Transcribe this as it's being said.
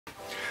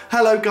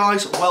Hello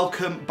guys,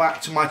 welcome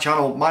back to my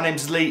channel. My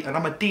name's Lee and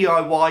I'm a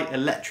DIY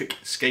electric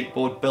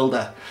skateboard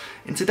builder.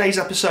 In today's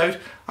episode,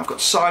 I've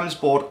got Simons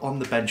board on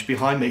the bench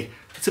behind me.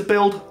 It's a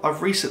build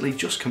I've recently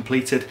just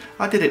completed.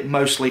 I did it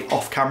mostly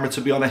off camera,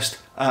 to be honest,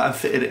 and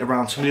fitted it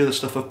around some of the other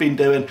stuff I've been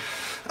doing.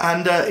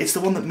 And it's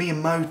the one that me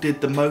and Mo did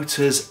the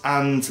motors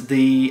and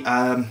the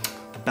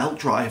belt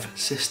drive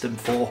system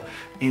for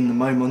in the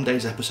Mo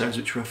Mondays episodes,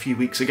 which were a few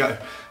weeks ago.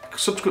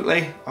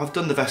 Subsequently, I've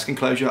done the vest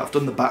enclosure, I've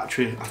done the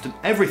battery, I've done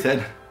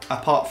everything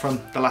apart from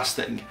the last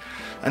thing,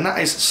 and that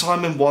is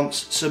Simon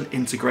wants some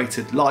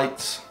integrated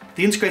lights.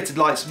 The integrated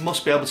lights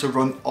must be able to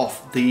run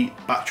off the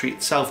battery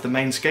itself, the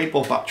main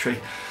skateboard battery.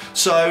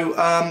 So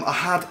I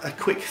had a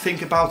quick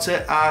think about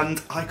it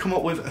and I come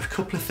up with a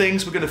couple of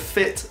things. We're going to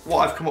fit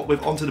what I've come up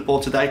with onto the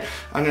board today.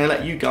 I'm going to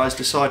let you guys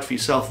decide for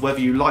yourself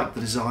whether you like the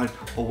design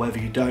or whether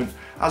you don't.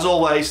 As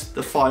always,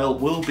 the file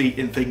will be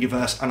in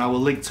Thingiverse and I will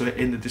link to it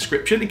in the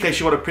description in case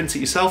you want to print it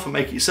yourself and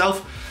make it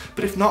yourself.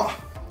 But if not,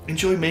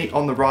 enjoy me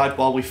on the ride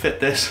while we fit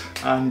this,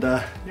 and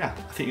yeah,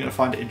 I think you're going to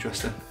find it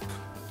interesting.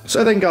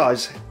 So then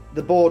guys,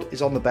 the board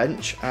is on the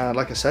bench and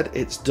like I said,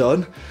 it's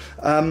done,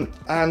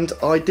 and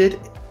I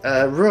did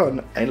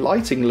run a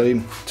lighting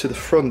loom to the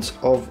front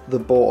of the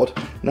board.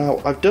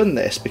 Now I've done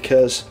this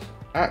because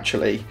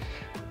actually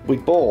we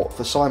bought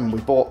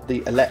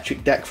the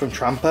electric deck from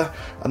Trampa,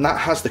 and that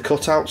has the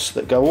cutouts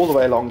that go all the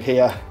way along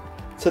here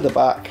to the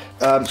back.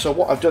 So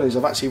what I've done is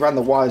I've actually ran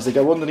the wires, they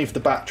go underneath the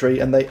battery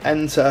and they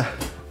enter,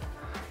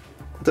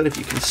 I don't know if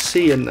you can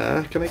see in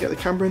there, can I get the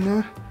camera in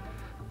there?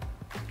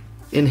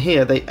 In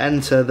here they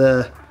enter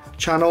the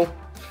channel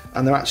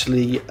and they're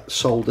actually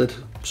soldered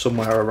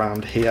somewhere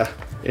around here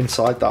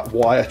inside that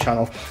wire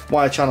channel.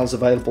 Wire channel's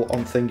available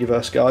on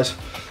Thingiverse, guys.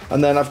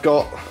 And then I've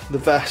got the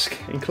vest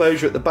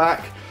enclosure at the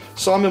back.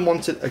 Simon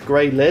wanted a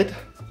grey lid,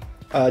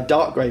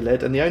 dark grey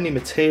lid, and the only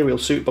material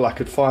suitable I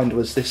could find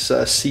was this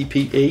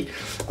CPE,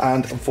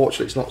 and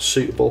unfortunately it's not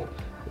suitable.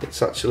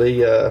 It's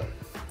actually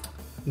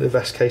the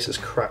vest case is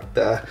cracked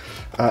there,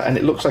 and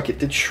it looks like it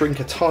did shrink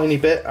a tiny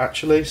bit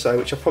actually, so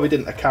which I probably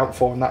didn't account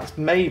for, and that's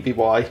maybe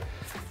why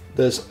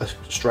there's a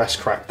stress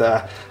crack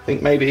there. I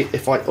think maybe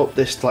if I up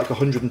this to like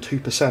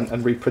 102%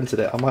 and reprinted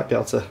it, I might be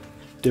able to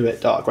do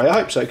it dark grey. I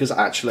hope so, because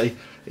actually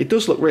it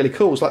does look really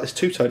cool. It's like this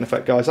two-tone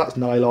effect, guys. That's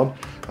nylon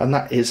and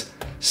that is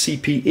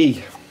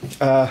CPE.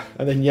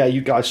 And then yeah,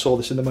 you guys saw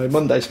this in the Mo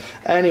Mondays.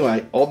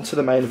 Anyway, on to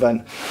the main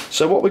event.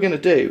 So what we're going to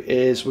do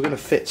is we're going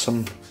to fit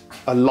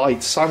a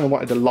light. Simon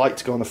wanted a light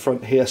to go on the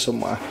front here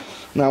somewhere.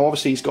 Now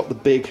obviously he's got the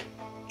big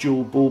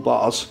dual bull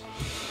bars,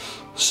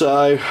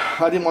 so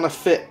I didn't want to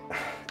fit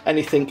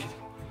anything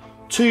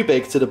too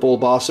big to the bull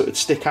bar so it would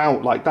stick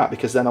out like that,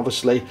 because then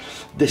obviously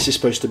this is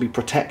supposed to be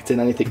protecting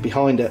anything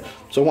behind it.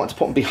 So I wanted to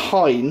put them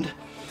behind,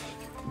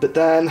 but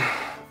then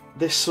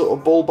this sort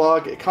of bull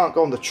bar, it can't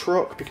go on the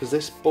truck because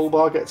this bull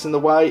bar gets in the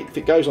way. If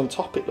it goes on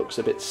top, it looks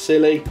a bit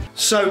silly.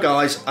 So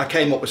guys, I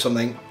came up with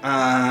something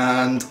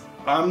and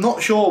I'm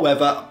not sure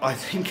whether I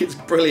think it's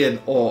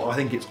brilliant or I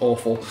think it's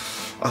awful.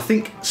 I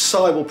think Si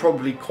will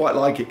probably quite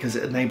like it because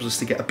it enables us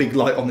to get a big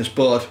light on this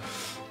board,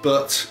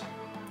 but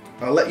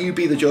I'll let you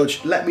be the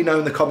judge. Let me know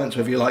in the comments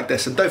whether you like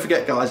this, and don't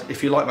forget guys,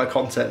 if you like my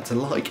content, to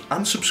like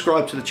and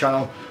subscribe to the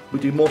channel. We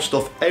do more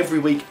stuff every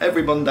week,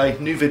 every Monday,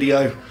 new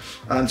video,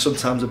 and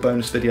sometimes a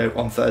bonus video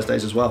on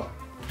Thursdays as well.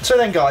 So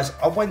then guys,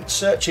 I went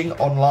searching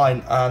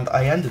online and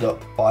I ended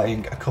up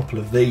buying a couple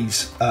of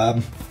these.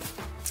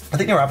 I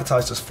think they're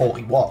advertised as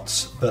 40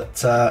 watts,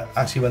 but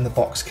actually when the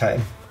box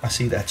came, I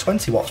see they're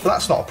 20 watts, but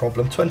that's not a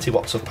problem. 20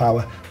 watts of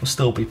power will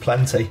still be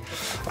plenty.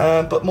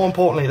 But more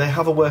importantly, they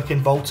have a working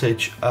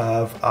voltage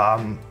of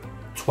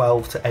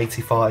 12 to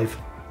 85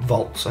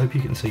 volts. I hope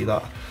you can see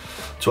that.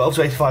 12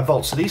 to 85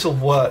 volts. So these will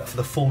work for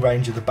the full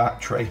range of the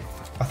battery.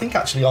 I think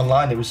actually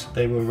online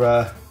they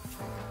were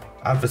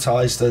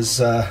advertised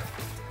as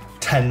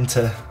 10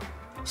 to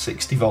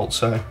 60 volts.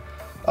 So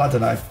I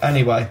don't know.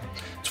 Anyway,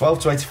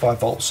 12 to 85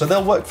 volts. So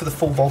they'll work for the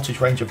full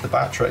voltage range of the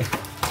battery.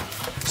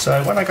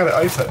 So when I got it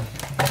open,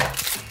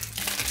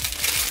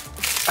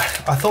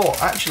 I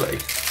thought actually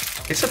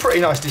it's a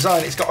pretty nice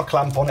design. It's got a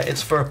clamp on it.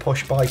 It's for a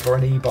push bike or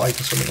an e-bike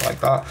or something like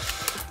that.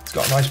 It's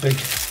got a nice big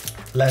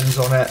lens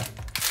on it.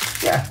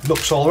 Yeah,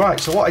 looks all right.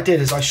 So what I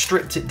did is I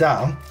stripped it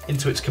down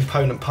into its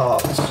component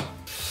parts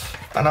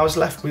and I was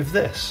left with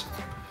this.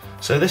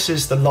 So this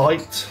is the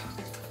light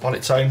on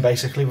its own,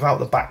 basically, without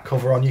the back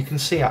cover on. You can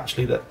see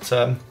actually that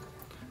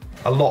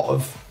a lot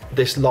of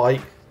this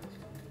light,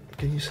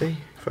 can you see?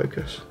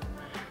 Focus.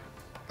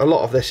 A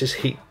lot of this is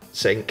heat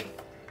sink.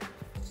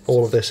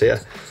 All of this here.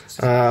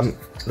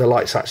 The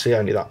light's actually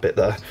only that bit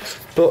there,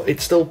 but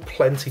it's still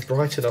plenty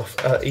bright enough,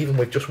 even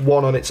with just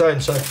one on its own.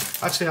 So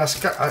actually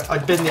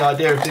I'd been the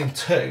idea of doing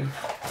two,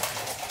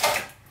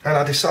 and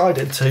I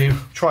decided to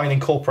try and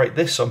incorporate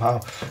this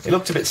somehow. It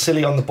looked a bit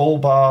silly on the bull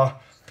bar,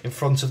 in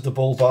front of the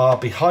bull bar,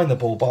 behind the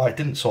bull bar. It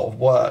didn't sort of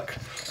work.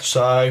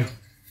 So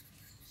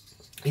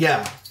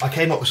yeah, I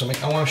came up with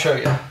something. I want to show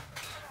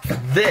you.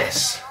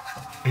 This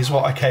is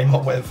what I came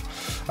up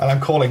with, and I'm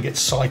calling it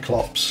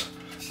Cyclops.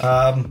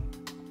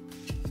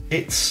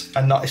 It's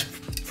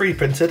 3D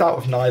printed out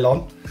of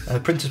nylon. The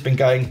printer's been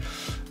going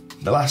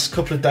the last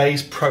couple of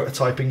days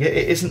prototyping it.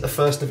 It isn't the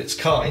first of its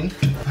kind.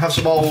 I have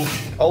some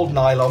old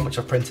nylon which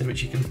I printed,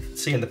 which you can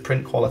see in the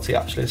print quality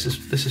actually. This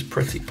is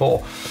pretty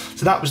poor.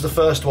 So that was the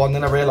first one,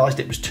 then I realised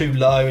it was too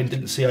low and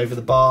didn't see over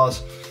the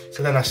bars.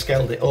 So then I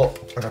scaled it up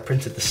and I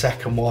printed the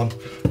second one.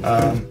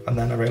 And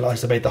then I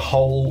realised I made the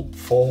hole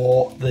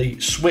for the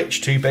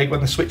switch too big. When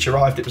the switch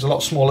arrived, it was a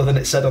lot smaller than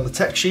it said on the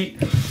tech sheet.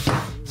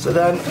 So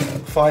then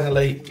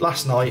finally,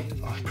 last night,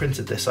 I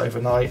printed this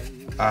overnight.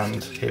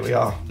 And here we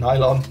are,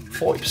 nylon,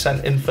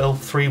 40% infill,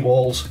 3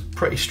 walls,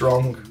 pretty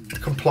strong,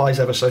 complies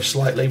ever so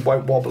slightly,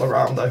 won't wobble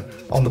around though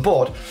on the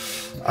board.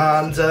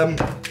 And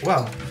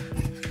well,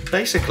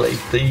 basically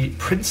the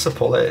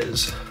principle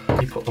is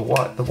you put the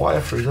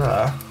wire through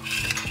there,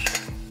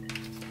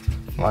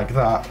 like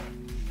that.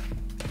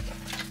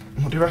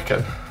 What do you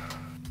reckon?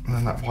 And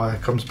then that wire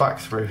comes back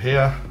through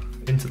here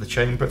into the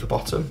chamber at the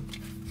bottom.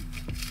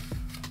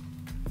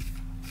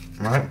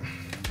 Right.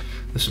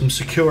 There's some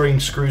securing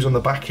screws on the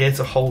back here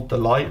to hold the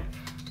light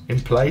in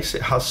place.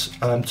 It has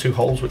 2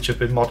 holes which have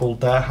been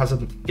modelled there, has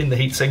them in the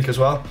heatsink as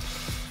well.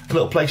 A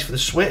little place for the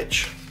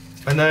switch,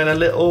 and then a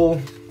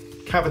little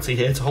cavity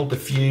here to hold the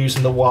fuse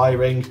and the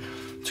wiring,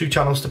 2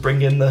 channels to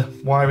bring in the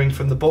wiring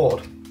from the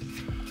board.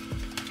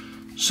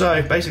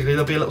 So basically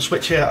there'll be a little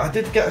switch here. I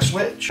did get a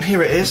switch.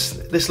 Here it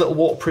is. This little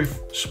waterproof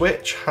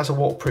switch has a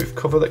waterproof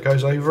cover that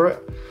goes over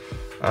it.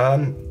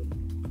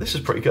 This is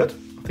pretty good.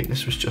 I think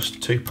this was just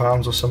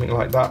 £2 or something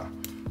like that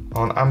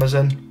on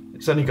Amazon.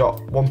 It's only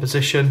got 1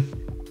 position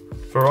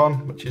for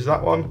on, which is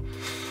that one.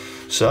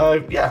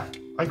 So yeah,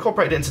 I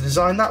incorporated it into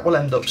design. That will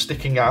end up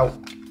sticking out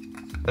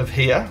of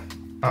here,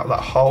 out of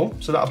that hole.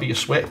 So that'll be your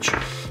switch.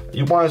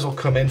 Your wires will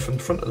come in from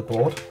the front of the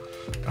board,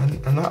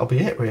 and that'll be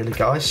it really,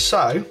 guys.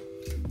 So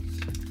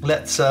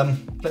let's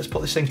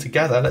put this thing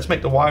together. Let's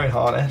make the wiring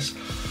harness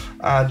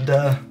and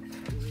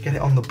get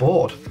it on the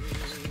board.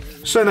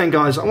 So then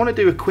guys, I want to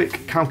do a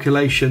quick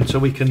calculation so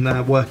we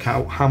can work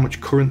out how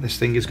much current this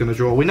thing is going to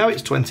draw. We know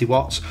it's 20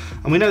 watts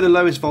and we know the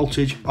lowest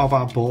voltage of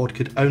our board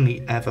could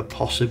only ever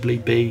possibly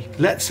be,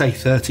 let's say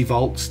 30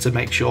 volts to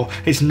make sure.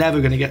 It's never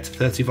going to get to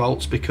 30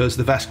 volts because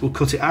the vest will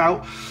cut it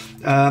out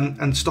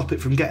and stop it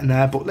from getting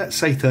there, but let's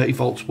say 30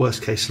 volts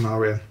worst case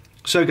scenario.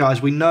 So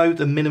guys, we know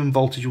the minimum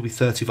voltage will be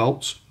 30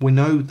 volts. We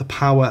know the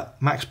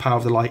max power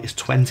of the light is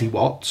 20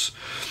 watts.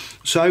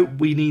 So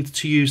we need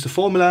to use the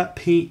formula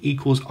P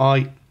equals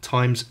I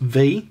times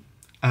V,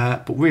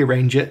 but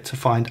rearrange it to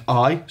find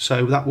I.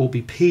 So that will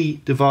be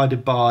P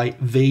divided by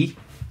V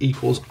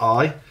equals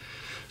I.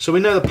 So we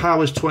know the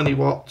power is 20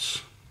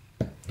 watts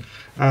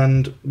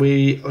and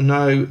we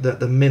know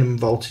that the minimum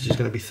voltage is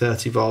going to be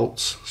 30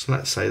 volts. So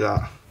let's say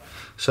that.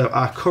 So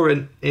our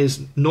current is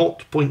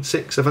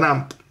 0.6 of an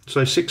amp,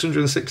 so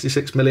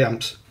 666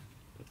 milliamps.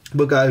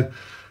 We'll go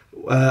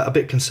a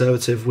bit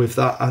conservative with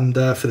that, and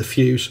for the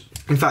fuse,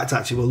 in fact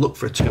actually we'll look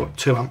for a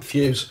 2 amp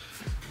fuse.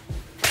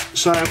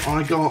 So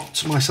I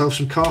got myself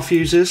some car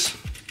fuses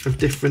of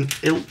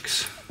different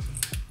ilks,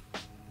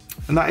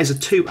 and that is a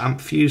 2 amp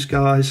fuse,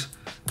 guys,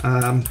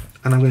 and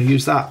I'm going to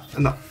use that.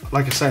 And that,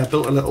 like I say, I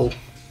built a little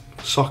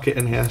socket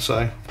in here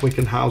so we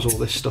can house all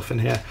this stuff in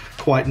here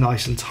quite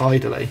nice and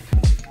tidily.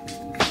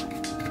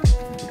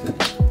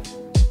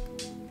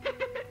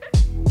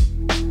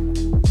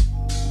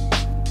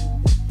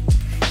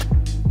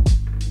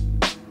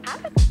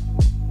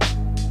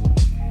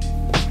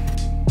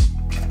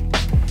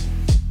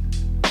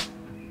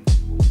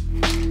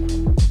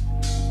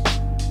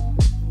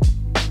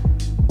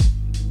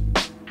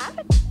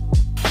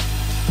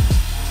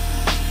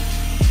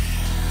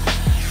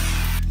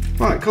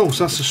 Right, cool,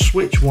 so that's the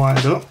switch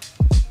wired up.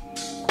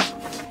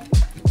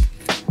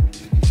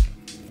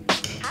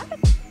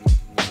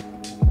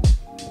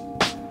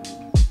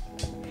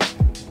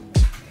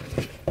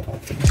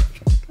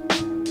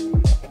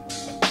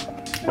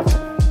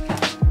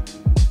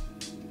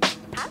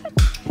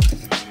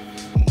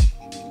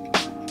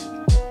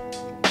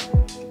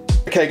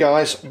 Okay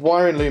guys,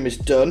 wiring loom is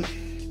done.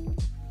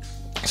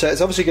 So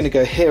it's obviously going to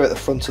go here at the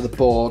front of the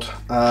board,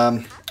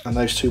 and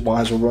those 2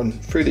 wires will run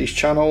through these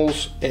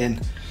channels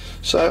in.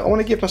 So I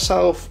want to give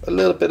myself a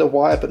little bit of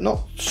wire, but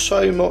not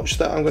so much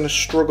that I'm going to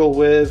struggle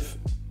with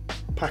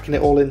packing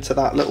it all into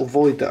that little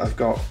void that I've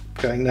got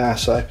going there.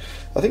 So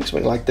I think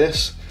something like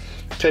this.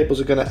 Cables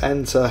are going to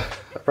enter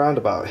around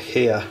about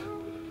here.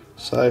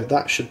 So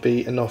that should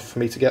be enough for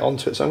me to get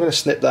onto it. So I'm going to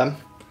snip them.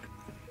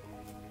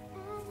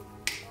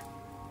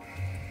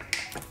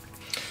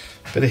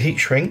 Bit of heat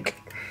shrink.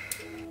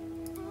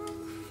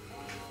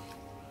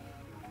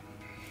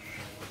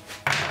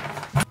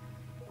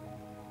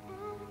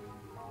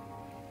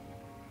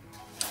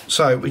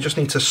 So we just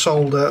need to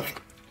solder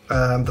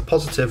the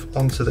positive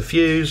onto the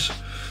fuse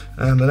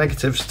and the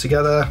negatives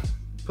together,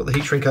 put the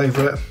heat shrink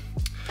over it,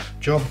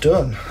 job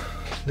done.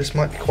 This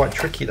might be quite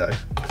tricky though.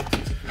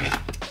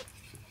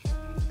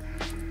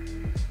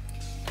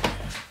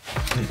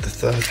 Need the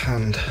third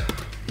hand.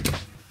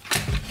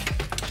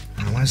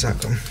 Oh, where's that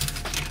gone?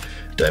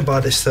 Don't buy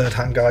this third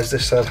hand, guys.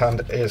 This third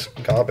hand is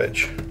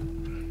garbage.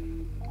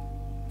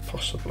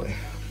 Possibly.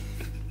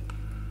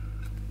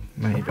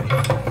 Maybe.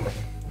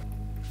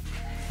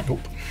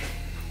 Nope.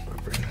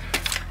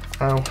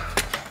 Ow.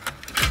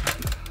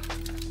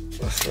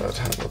 The third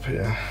hand up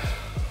here.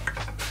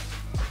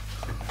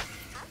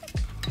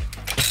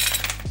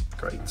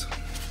 Great.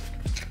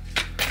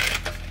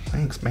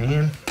 Thanks,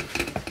 man.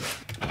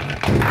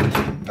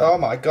 Oh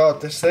my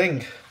god, this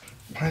thing.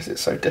 Why is it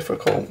so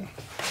difficult?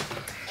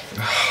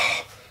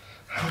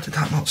 How did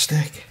that not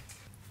stick?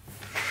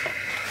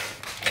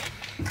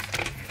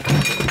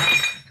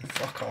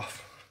 Fuck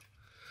off.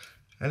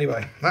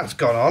 Anyway, that's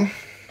gone on.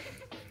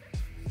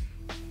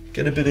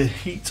 Get a bit of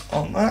heat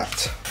on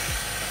that.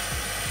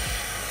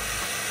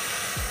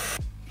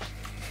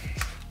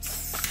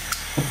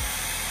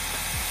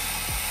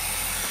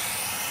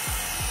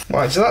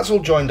 Right, so that's all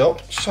joined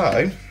up,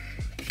 so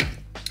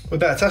we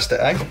better test it,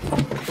 eh?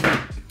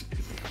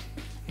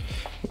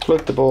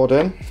 Plug the board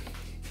in,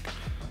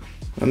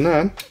 and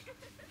then,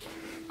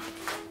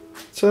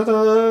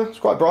 ta-da! It's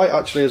quite bright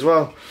actually as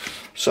well,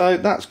 so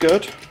that's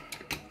good.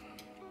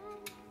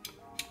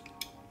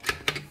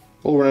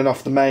 All running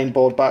off the main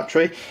board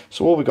battery,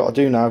 so all we've got to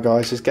do now,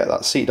 guys, is get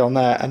that seat on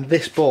there, and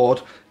this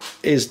board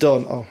is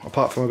done. Oh,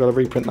 apart from I've got to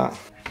reprint that.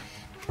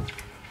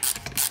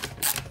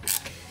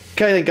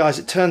 Okay then guys,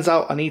 it turns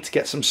out I need to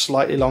get some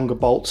slightly longer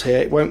bolts here.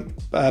 It won't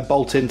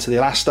bolt into the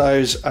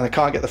elastos, and I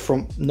can't get the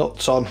front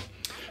nuts on.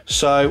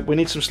 So we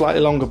need some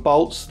slightly longer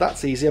bolts.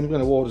 That's easy, I'm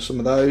going to order some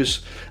of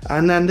those.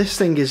 And then this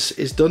thing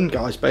is done,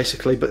 guys,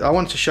 basically. But I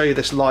wanted to show you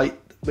this light,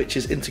 which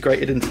is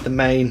integrated into the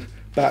main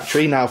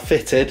battery, now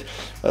fitted.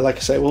 Like I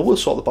say, well, we'll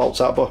sort the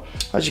bolts out, but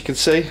as you can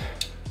see,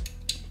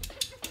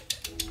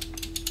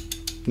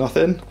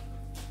 nothing.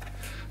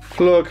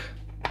 Plug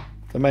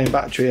the main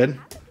battery in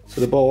to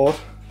the board,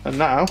 and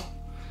now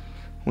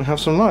we have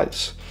some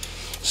lights.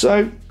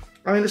 So,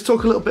 I mean, let's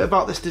talk a little bit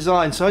about this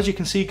design. So as you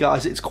can see,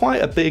 guys, it's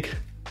quite a big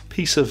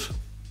piece of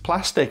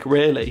plastic,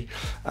 really,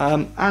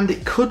 and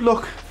it could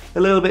look a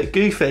little bit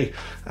goofy,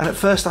 and at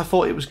first I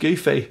thought it was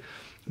goofy,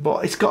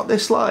 but it's got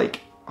this,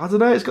 like, I don't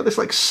know, it's got this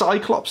like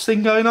Cyclops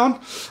thing going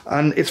on,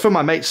 and it's from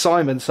my mate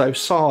Simon, so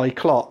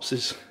Cyclops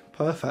is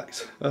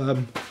perfect.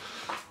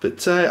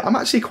 But I'm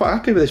actually quite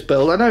happy with this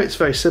build. I know it's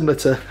very similar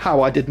to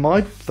how I did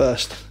my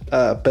first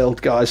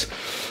build, guys.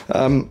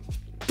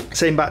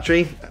 Same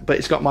battery, but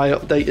it's got my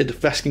updated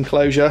vest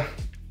enclosure.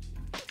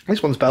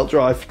 This one's belt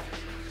drive,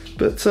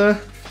 but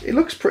it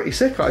looks pretty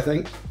sick, I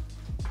think.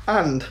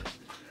 And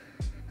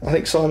I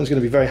think Simon's going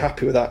to be very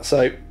happy with that,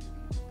 so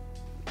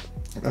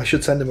I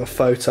should send him a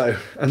photo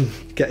and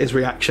get his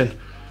reaction.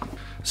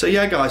 So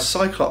yeah, guys,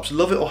 Cyclops,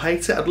 love it or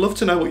hate it. I'd love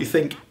to know what you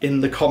think in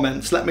the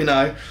comments. Let me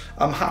know.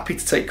 I'm happy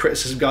to take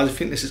criticism, guys. If you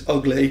think this is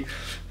ugly,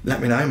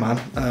 let me know, man.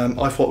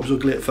 I thought it was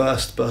ugly at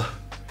first, but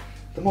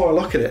the more I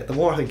look at it, the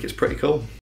more I think it's pretty cool.